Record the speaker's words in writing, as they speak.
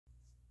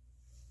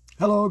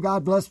Hello,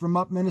 God bless from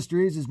Up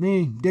Ministries. It's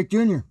me, Dick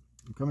Jr.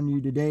 I'm coming to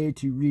you today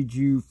to read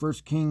you 1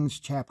 Kings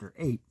chapter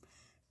 8.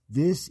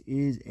 This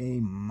is a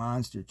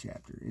monster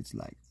chapter. It's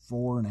like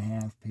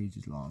 4.5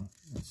 pages long.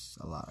 That's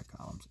a lot of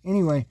columns.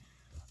 Anyway,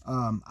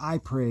 I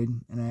prayed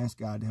and I asked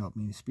God to help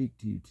me to speak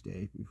to you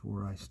today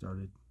before I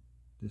started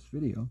this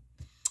video.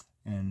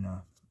 And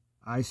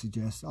I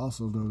suggest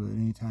also, though, that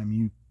anytime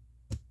you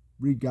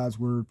read God's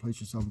Word, place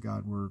yourself in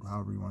God's Word,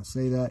 however you want to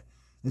say that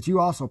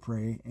you also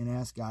pray and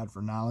ask God for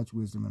knowledge,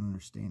 wisdom, and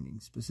understanding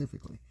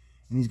specifically.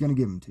 And He's going to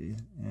give them to you.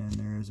 And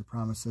there is a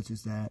promise such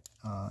as that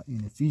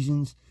in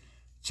Ephesians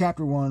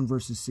chapter 1,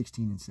 verses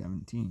 16 and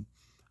 17.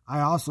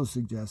 I also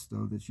suggest,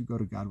 though, that you go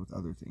to God with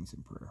other things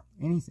in prayer.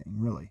 Anything,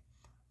 really.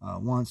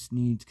 Wants,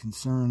 needs,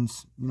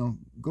 concerns.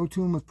 Go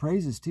to Him with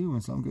praises, too,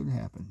 when something good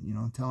happens.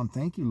 Tell Him,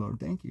 thank you, Lord,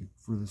 thank you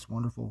for this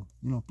wonderful,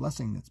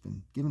 blessing that's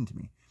been given to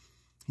me.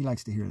 He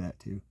likes to hear that,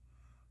 too.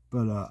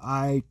 But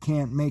I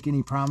can't make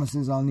any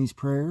promises on these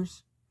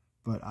prayers,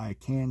 but I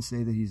can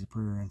say that He's a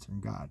prayer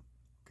answering God.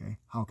 Okay?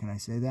 How can I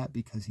say that?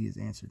 Because He has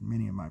answered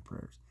many of my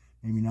prayers.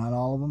 Maybe not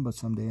all of them, but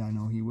someday I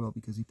know He will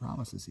because He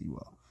promises He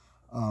will.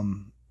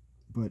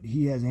 But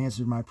He has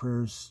answered my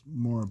prayers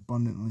more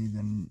abundantly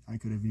than I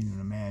could have even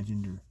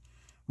imagined or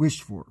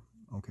wished for.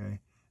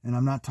 Okay? And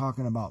I'm not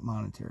talking about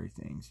monetary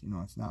things.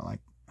 It's not like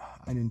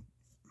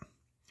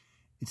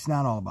it's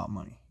not all about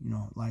money.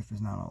 Life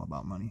is not all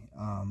about money.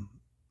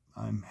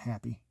 I'm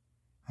happy.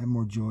 I have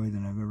more joy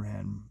than I've ever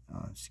had.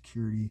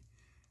 Security,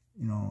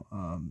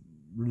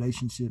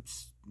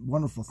 relationships,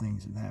 wonderful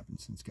things have happened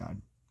since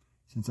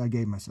I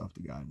gave myself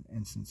to God,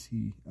 and since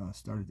He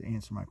started to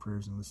answer my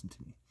prayers and listen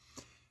to me.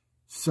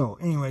 So,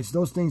 anyways,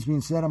 those things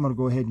being said, I'm going to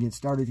go ahead and get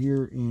started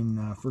here in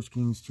 1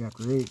 Kings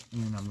chapter 8,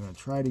 and I'm going to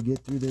try to get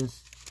through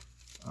this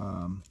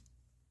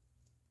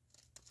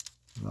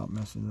without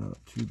messing it up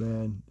too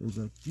bad. There's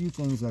a few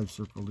things I've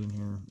circled in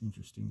here,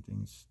 interesting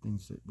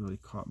things that really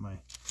caught my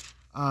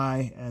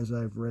eye as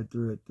I've read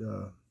through it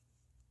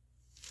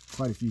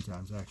quite a few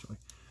times, actually.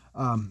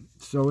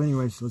 So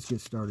anyways, let's get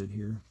started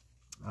here.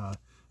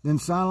 Then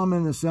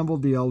Solomon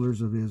assembled the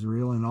elders of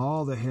Israel and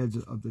all the heads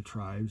of the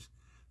tribes,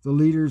 the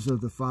leaders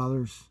of the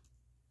fathers'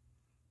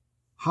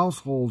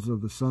 households of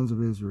the sons of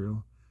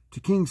Israel, to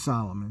King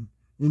Solomon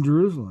in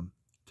Jerusalem,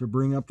 to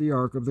bring up the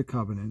ark of the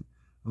covenant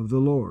of the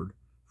Lord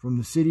from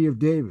the city of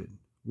David,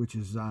 which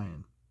is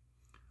Zion.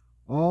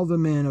 All the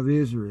men of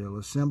Israel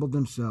assembled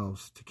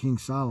themselves to King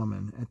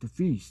Solomon at the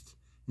feast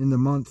in the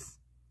month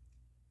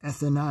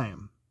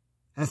Ethanim,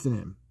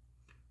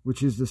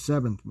 which is the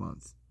 7th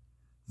month.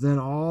 Then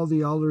all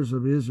the elders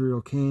of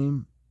Israel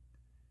came,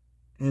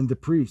 and the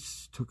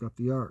priests took up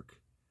the ark.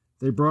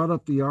 They brought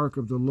up the ark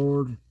of the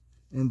Lord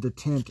and the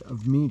tent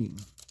of meeting,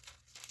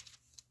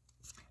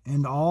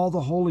 and all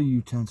the holy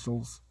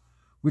utensils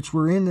which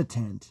were in the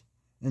tent,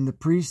 and the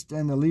priests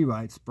and the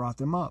Levites brought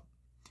them up.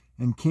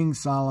 And King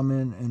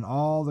Solomon and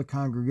all the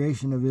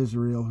congregation of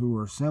Israel who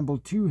were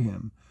assembled to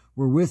him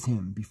were with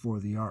him before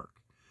the ark,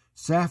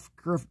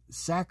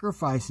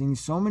 sacrificing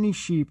so many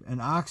sheep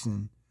and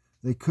oxen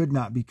they could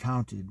not be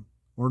counted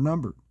or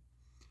numbered.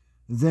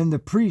 Then the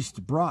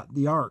priest brought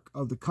the ark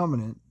of the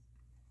covenant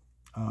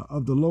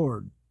of the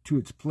Lord to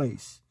its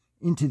place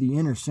into the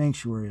inner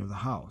sanctuary of the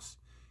house,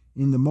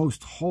 in the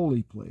most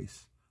holy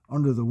place,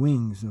 under the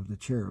wings of the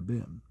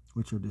cherubim,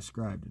 which are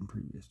described in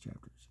previous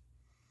chapters.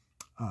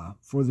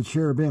 For the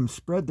cherubim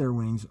spread their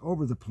wings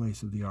over the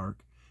place of the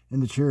ark,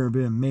 and the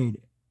cherubim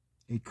made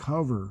a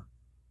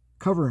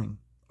covering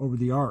over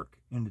the ark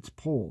and its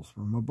poles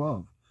from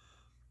above.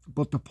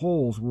 But the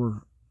poles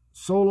were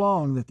so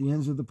long that the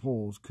ends of the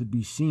poles could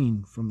be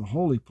seen from the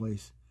holy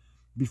place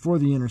before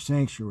the inner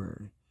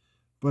sanctuary,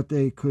 but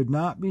they could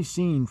not be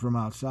seen from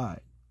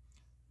outside.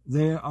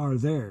 They are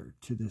there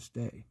to this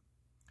day.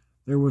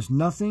 There was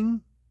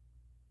nothing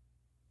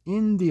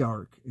in the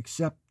ark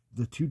except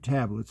the 2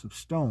 tablets of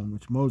stone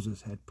which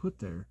Moses had put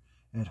there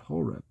at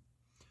Horeb,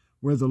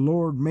 where the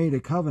Lord made a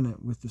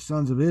covenant with the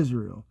sons of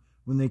Israel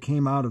when they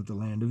came out of the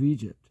land of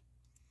Egypt.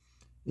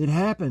 It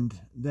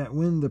happened that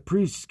when the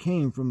priests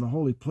came from the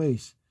holy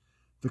place,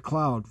 the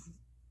cloud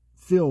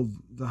filled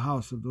the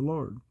house of the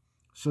Lord,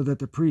 so that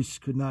the priests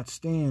could not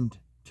stand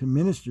to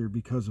minister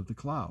because of the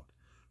cloud,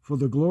 for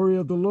the glory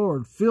of the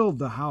Lord filled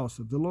the house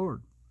of the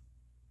Lord.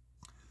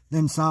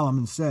 Then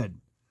Solomon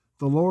said,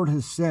 "The Lord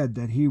has said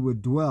that He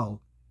would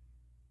dwell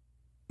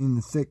in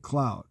the thick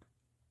cloud.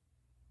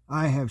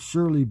 I have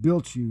surely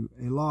built you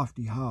a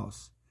lofty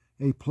house,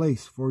 a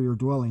place for your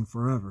dwelling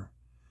forever."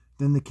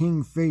 Then the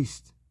king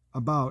faced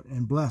about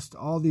and blessed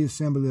all the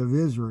assembly of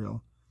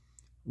Israel,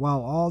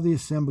 while all the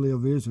assembly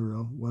of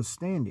Israel was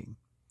standing.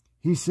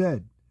 He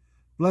said,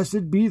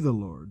 "Blessed be the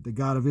Lord, the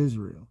God of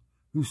Israel,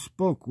 who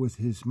spoke with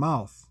His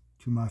mouth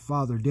to my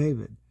father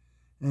David,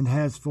 and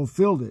has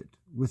fulfilled it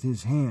with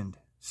His hand,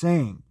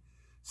 saying,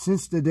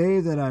 Since the day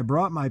that I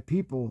brought my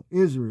people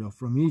Israel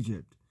from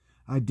Egypt,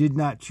 I did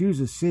not choose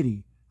a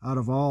city out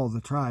of all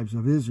the tribes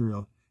of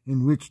Israel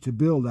in which to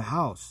build a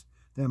house,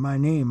 that my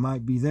name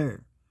might be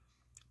there.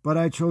 But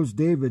I chose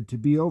David to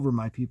be over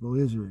my people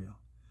Israel.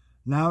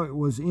 Now it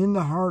was in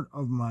the heart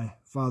of my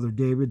father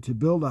David to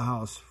build a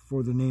house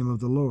for the name of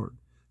the Lord,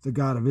 the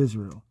God of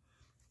Israel.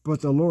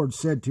 But the Lord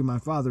said to my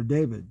father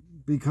David,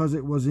 because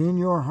it was in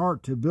your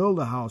heart to build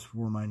a house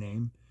for my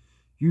name,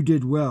 you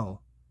did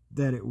well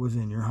that it was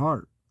in your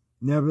heart.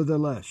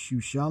 Nevertheless, you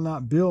shall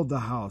not build the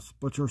house,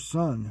 but your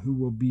son, who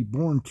will be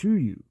born to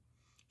you,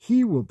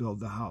 he will build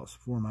the house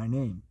for my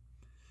name.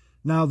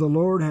 Now the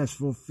Lord has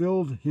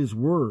fulfilled his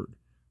word,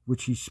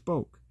 which he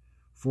spoke.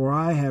 For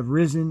I have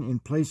risen in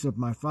place of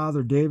my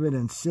father David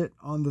and sit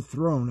on the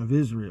throne of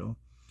Israel,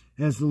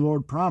 as the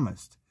Lord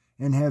promised,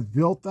 and have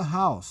built the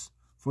house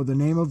for the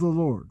name of the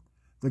Lord,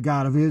 the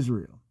God of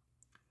Israel.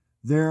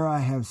 There I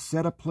have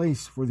set a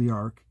place for the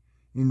ark,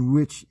 in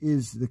which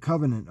is the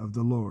covenant of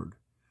the Lord,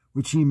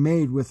 which he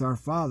made with our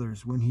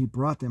fathers when he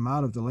brought them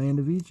out of the land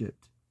of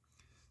Egypt.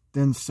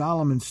 Then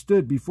Solomon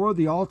stood before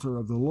the altar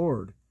of the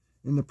Lord,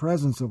 in the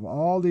presence of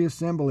all the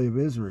assembly of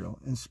Israel,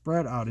 and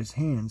spread out his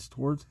hands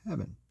towards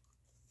heaven.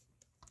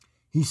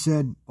 He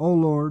said, O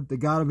Lord, the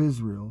God of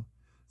Israel,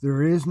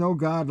 there is no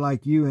God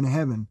like you in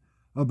heaven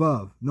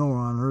above, nor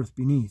on earth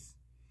beneath,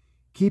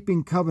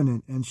 keeping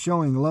covenant and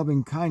showing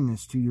loving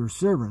kindness to your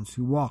servants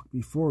who walk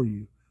before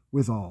you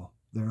with all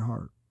their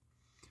heart,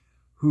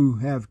 who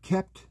have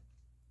kept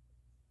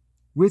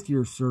with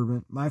your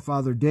servant, my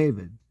father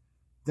David,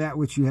 that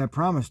which you have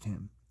promised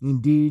him.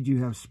 Indeed,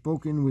 you have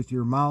spoken with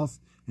your mouth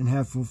and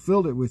have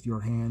fulfilled it with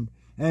your hand,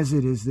 as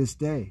it is this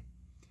day.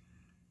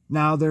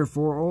 Now,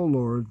 therefore, O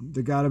Lord,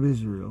 the God of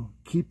Israel,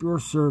 keep your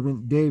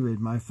servant David,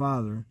 my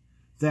father,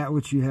 that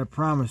which you have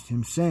promised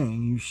him,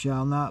 saying, you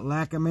shall not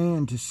lack a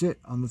man to sit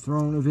on the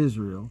throne of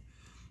Israel,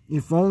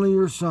 if only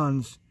your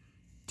sons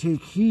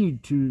take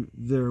heed to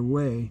their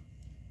way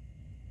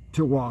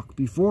to walk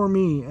before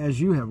me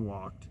as you have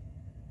walked.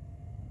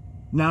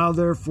 Now,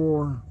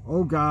 therefore,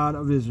 O God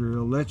of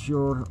Israel, let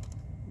your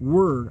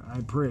word,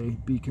 I pray,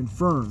 be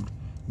confirmed,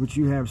 which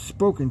you have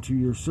spoken to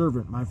your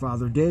servant, my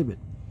father David.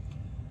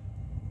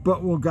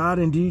 But will God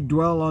indeed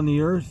dwell on the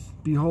earth?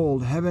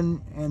 Behold,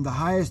 heaven and the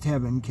highest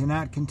heaven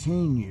cannot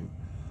contain you.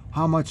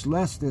 How much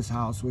less this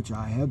house which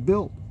I have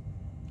built?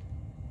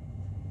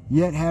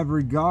 Yet have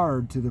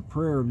regard to the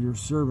prayer of your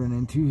servant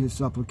and to his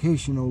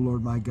supplication, O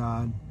Lord my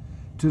God,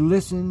 to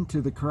listen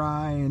to the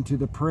cry and to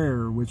the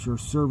prayer which your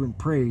servant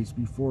prays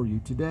before you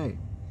today,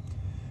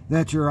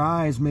 that your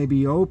eyes may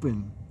be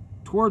open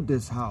toward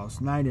this house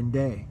night and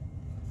day,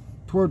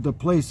 toward the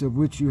place of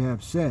which you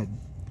have said,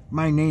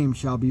 my name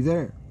shall be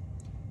there,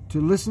 to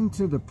listen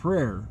to the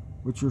prayer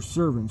which your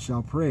servant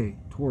shall pray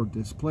toward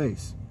this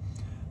place.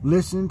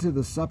 Listen to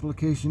the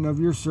supplication of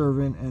your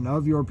servant and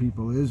of your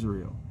people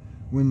Israel,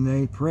 when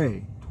they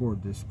pray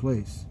toward this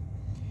place.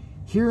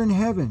 Hear in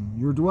heaven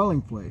your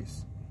dwelling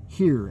place,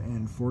 hear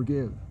and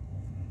forgive.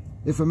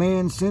 If a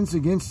man sins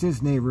against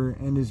his neighbor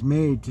and is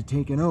made to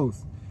take an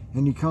oath,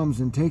 and he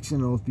comes and takes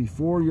an oath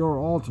before your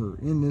altar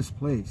in this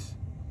place,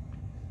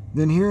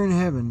 then hear in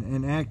heaven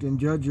and act and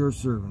judge your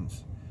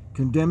servants,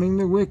 condemning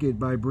the wicked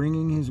by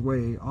bringing his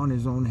way on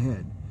his own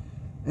head,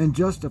 and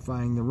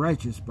justifying the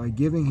righteous by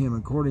giving him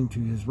according to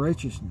his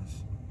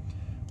righteousness.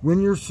 When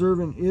your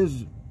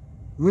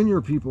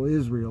people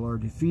Israel are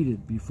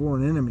defeated before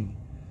an enemy,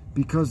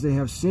 because they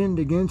have sinned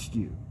against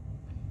you,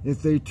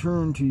 if they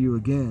turn to you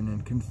again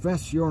and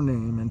confess your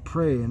name and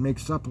pray and make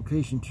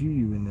supplication to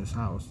you in this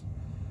house,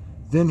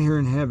 then hear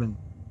in heaven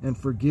and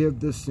forgive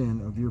the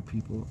sin of your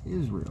people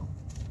Israel,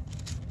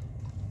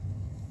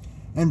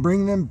 and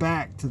bring them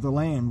back to the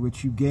land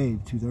which you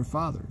gave to their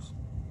fathers.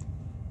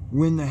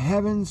 When the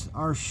heavens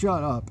are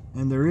shut up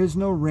and there is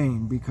no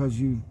rain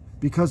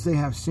because they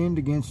have sinned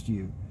against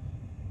you,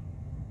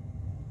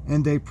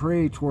 and they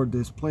pray toward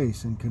this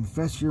place and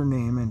confess your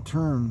name and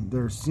turn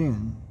their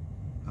sin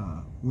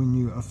when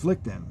you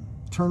afflict them,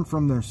 turn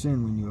from their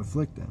sin when you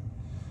afflict them,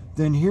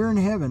 then hear in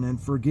heaven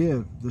and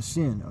forgive the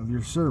sin of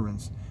your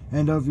servants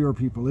and of your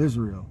people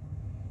Israel.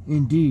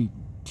 Indeed,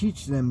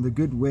 teach them the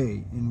good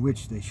way in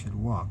which they should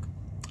walk.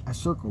 I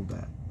circled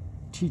that.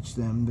 Teach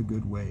them the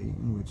good way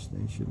in which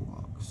they should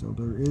walk. So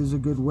there is a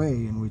good way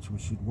in which we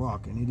should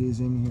walk, and it is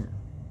in here.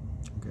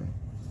 Okay.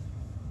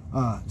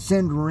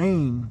 Send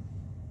rain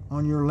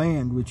on your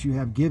land which you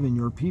have given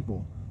your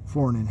people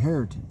for an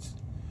inheritance.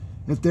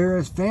 If there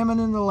is famine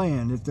in the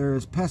land, if there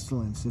is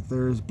pestilence, if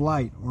there is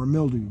blight or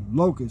mildew,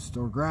 locust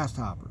or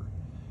grasshopper,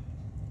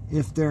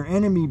 if their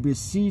enemy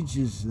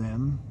besieges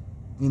them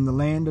in the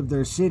land of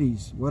their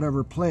cities,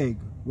 whatever plague,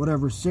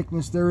 whatever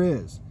sickness there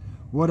is,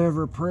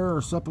 whatever prayer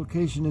or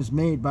supplication is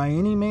made by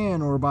any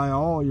man or by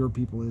all your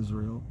people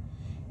Israel,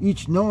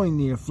 each knowing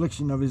the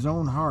affliction of his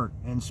own heart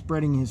and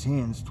spreading his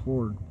hands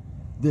toward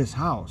this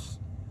house,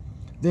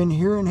 then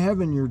hear in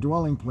heaven your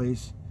dwelling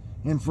place,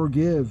 and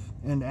forgive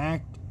and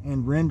act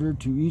and render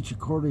to each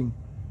according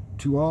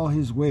to all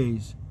his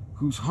ways,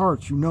 whose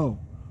hearts you know,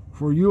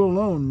 for you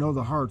alone know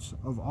the hearts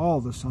of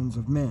all the sons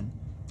of men.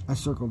 I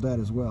circled that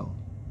as well.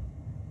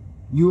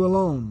 You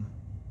alone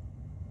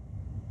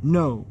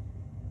know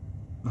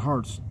the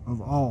hearts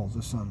of all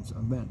the sons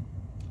of men.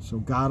 So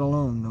God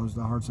alone knows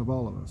the hearts of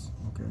all of us.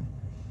 Okay.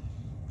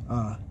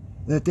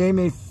 that they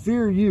may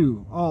fear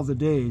you all the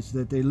days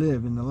that they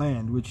live in the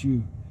land which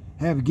you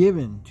have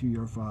given to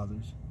your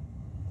fathers.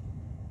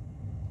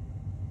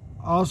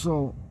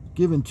 Also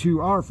given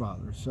to our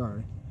fathers,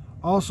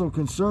 Also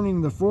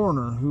concerning the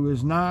foreigner who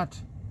is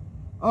not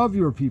of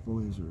your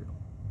people Israel.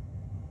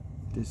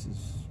 This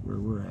is where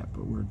we're at,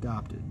 but we're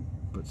adopted,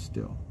 but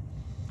still.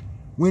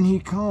 When he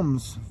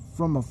comes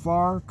from a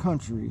far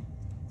country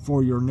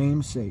for your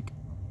name's sake.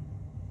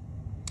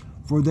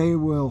 For they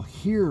will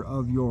hear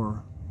of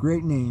your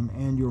great name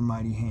and your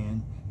mighty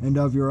hand, and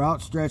of your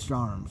outstretched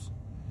arms.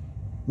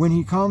 When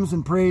he comes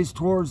and prays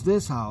towards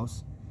this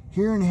house,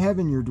 here in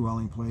heaven your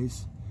dwelling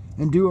place,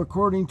 and do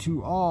according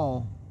to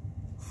all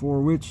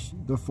for which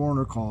the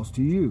foreigner calls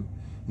to you,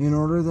 in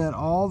order that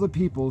all the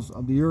peoples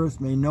of the earth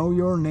may know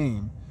your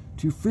name,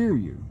 to fear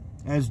you,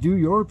 as do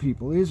your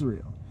people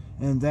Israel,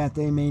 and that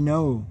they may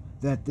know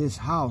that this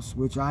house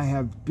which I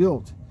have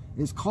built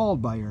is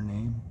called by your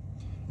name.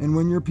 And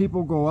when your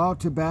people go out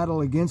to battle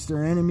against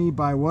their enemy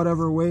by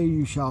whatever way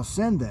you shall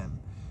send them,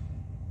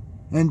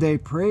 and they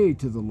pray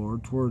to the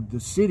Lord toward the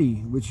city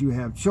which you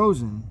have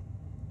chosen,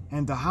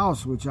 and the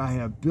house which I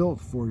have built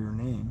for your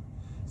name,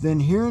 then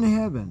hear in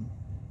heaven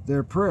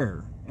their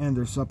prayer and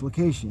their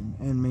supplication,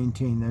 and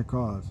maintain their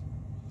cause.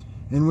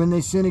 And when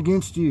they sin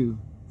against you,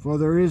 for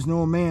there is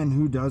no man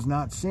who does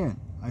not sin.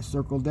 I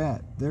circled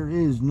that. There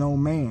is no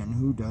man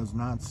who does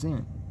not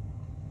sin.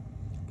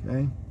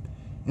 Okay?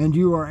 And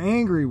you are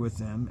angry with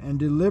them, and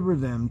deliver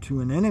them to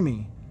an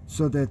enemy,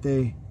 so that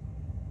they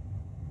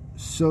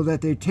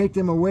take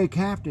them away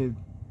captive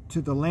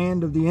to the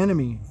land of the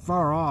enemy,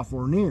 far off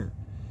or near.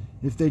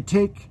 If they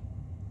take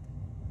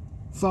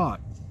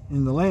thought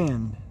in the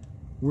land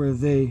where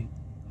they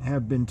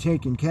have been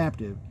taken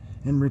captive,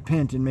 and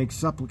repent and make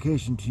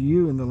supplication to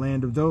you in the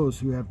land of those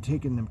who have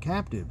taken them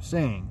captive,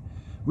 saying,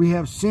 We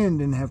have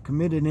sinned and have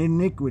committed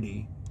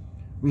iniquity,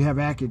 we have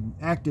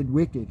acted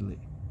wickedly.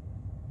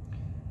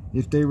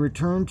 If they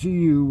return to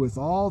you with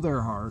all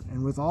their heart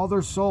and with all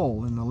their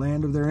soul in the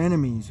land of their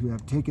enemies who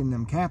have taken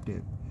them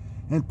captive,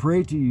 and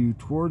pray to you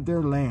toward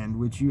their land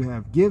which you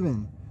have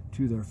given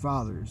to their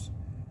fathers,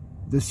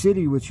 the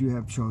city which you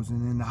have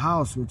chosen, and the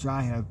house which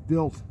I have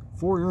built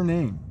for your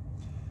name,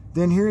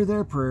 then hear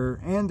their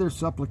prayer and their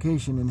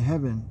supplication in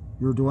heaven,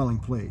 your dwelling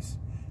place,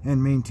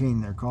 and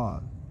maintain their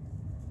cause.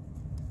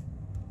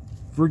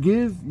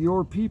 Forgive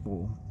your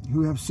people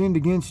who have sinned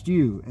against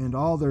you, and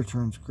all their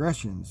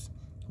transgressions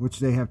which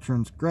they have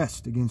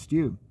transgressed against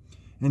you,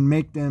 and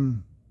make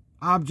them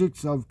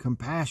objects of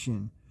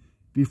compassion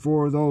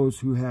before those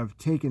who have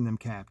taken them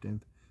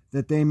captive,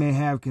 that they may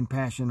have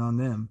compassion on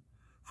them.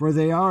 For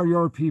they are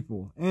your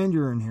people and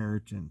your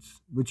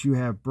inheritance, which you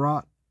have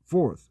brought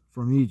forth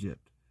from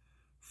Egypt,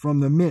 from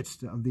the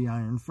midst of the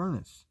iron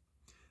furnace,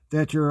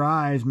 that your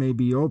eyes may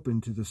be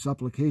open to the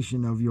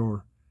supplication of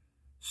your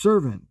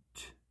servant,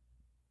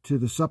 to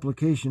the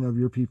supplication of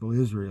your people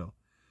Israel,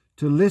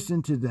 to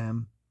listen to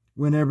them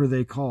whenever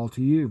they call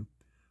to you.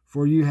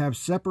 For you have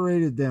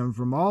separated them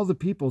from all the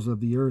peoples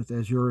of the earth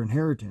as your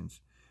inheritance,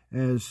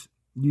 as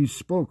you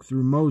spoke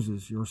through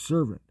Moses your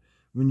servant,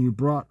 when you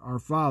brought our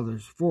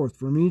fathers forth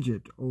from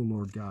Egypt, O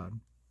Lord God.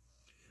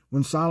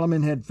 When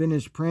Solomon had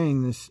finished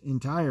praying this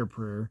entire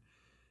prayer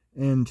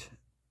and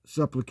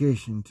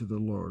supplication to the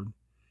Lord,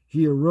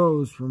 he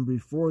arose from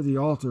before the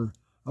altar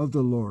of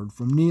the Lord,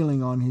 from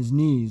kneeling on his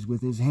knees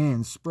with his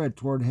hands spread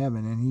toward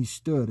heaven, and he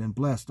stood and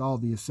blessed all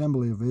the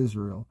assembly of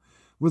Israel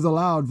with a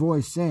loud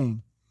voice,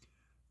 saying,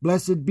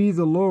 Blessed be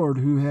the Lord,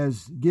 who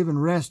has given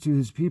rest to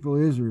his people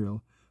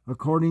Israel,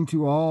 according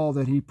to all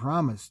that he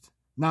promised.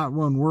 Not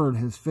one word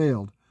has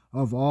failed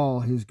of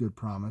all his good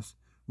promise,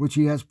 which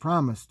he has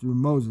promised through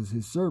Moses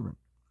his servant.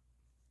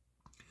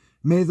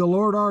 May the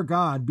Lord our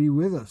God be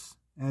with us,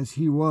 as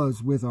he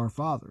was with our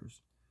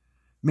fathers.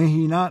 May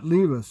he not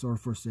leave us or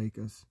forsake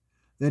us,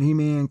 that he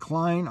may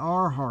incline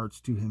our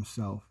hearts to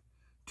himself,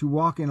 to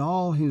walk in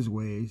all his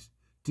ways,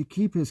 to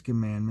keep his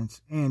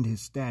commandments and his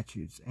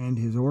statutes and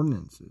his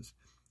ordinances,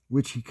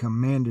 which he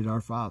commanded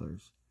our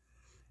fathers.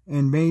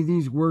 And may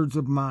these words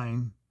of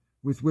mine,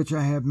 with which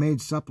I have made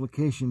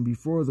supplication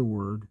before the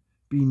Lord,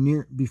 be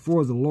near to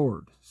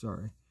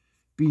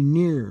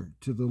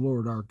the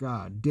Lord our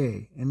God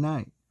day and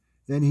night,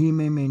 that he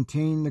may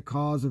maintain the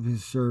cause of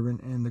his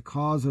servant and the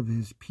cause of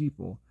his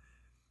people,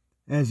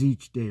 as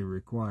each day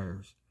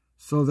requires,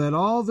 so that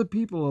all the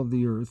people of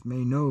the earth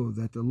may know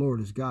that the Lord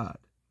is God.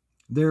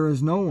 There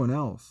is no one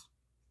else.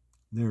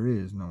 There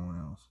is no one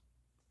else.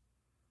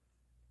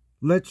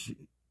 Let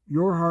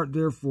your heart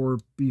therefore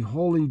be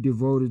wholly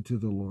devoted to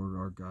the Lord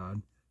our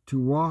God, to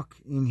walk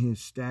in his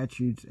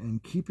statutes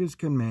and keep his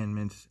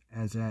commandments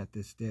as at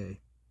this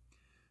day.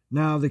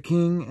 Now the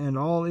king and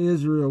all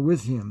Israel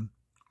with him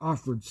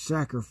offered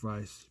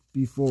sacrifice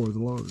before the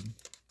Lord.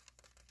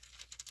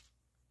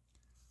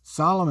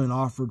 Solomon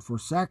offered for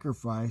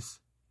sacrifice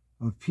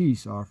of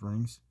peace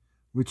offerings,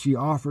 which he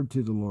offered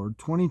to the Lord,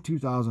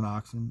 22,000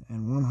 oxen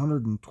and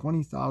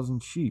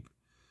 120,000 sheep.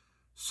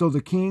 So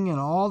the king and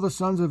all the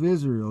sons of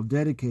Israel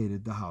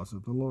dedicated the house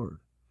of the Lord.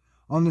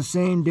 On the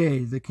same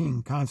day the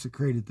king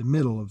consecrated the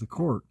middle of the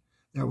court,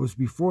 that was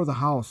before the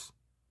house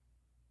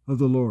of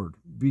the Lord,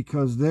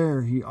 because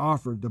there he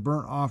offered the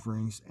burnt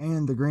offerings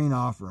and the grain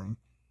offering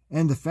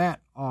and the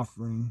fat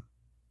offering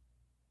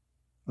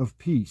of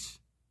peace,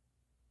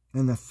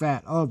 and the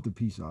fat of the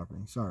peace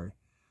offering,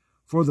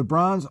 For the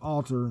bronze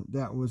altar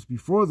that was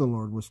before the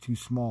Lord was too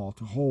small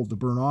to hold the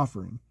burnt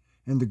offering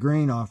and the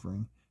grain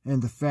offering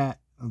and the fat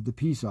of the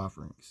peace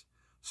offerings.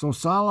 So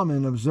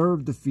Solomon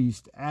observed the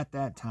feast at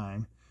that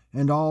time,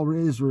 and all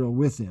Israel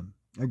with him,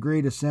 a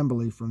great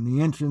assembly from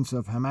the entrance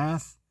of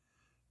Hamath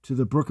to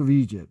the brook of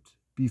Egypt,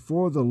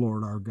 before the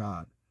Lord our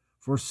God,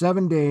 for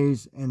 7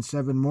 days and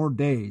 7 more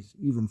days,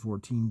 even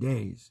 14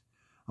 days.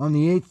 On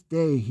the 8th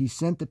day he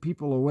sent the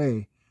people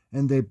away,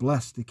 and they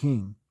blessed the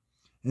king.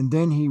 And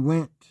then he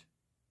went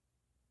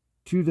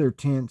to their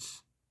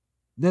tents.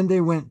 Then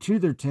they went to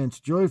their tents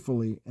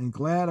joyfully and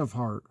glad of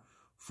heart,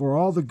 for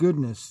all the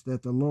goodness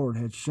that the Lord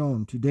had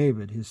shown to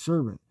David his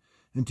servant,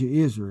 and to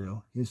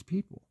Israel his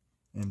people.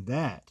 And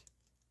that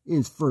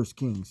is 1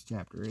 Kings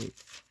chapter 8.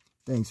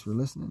 Thanks for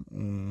listening,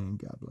 and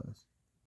God bless.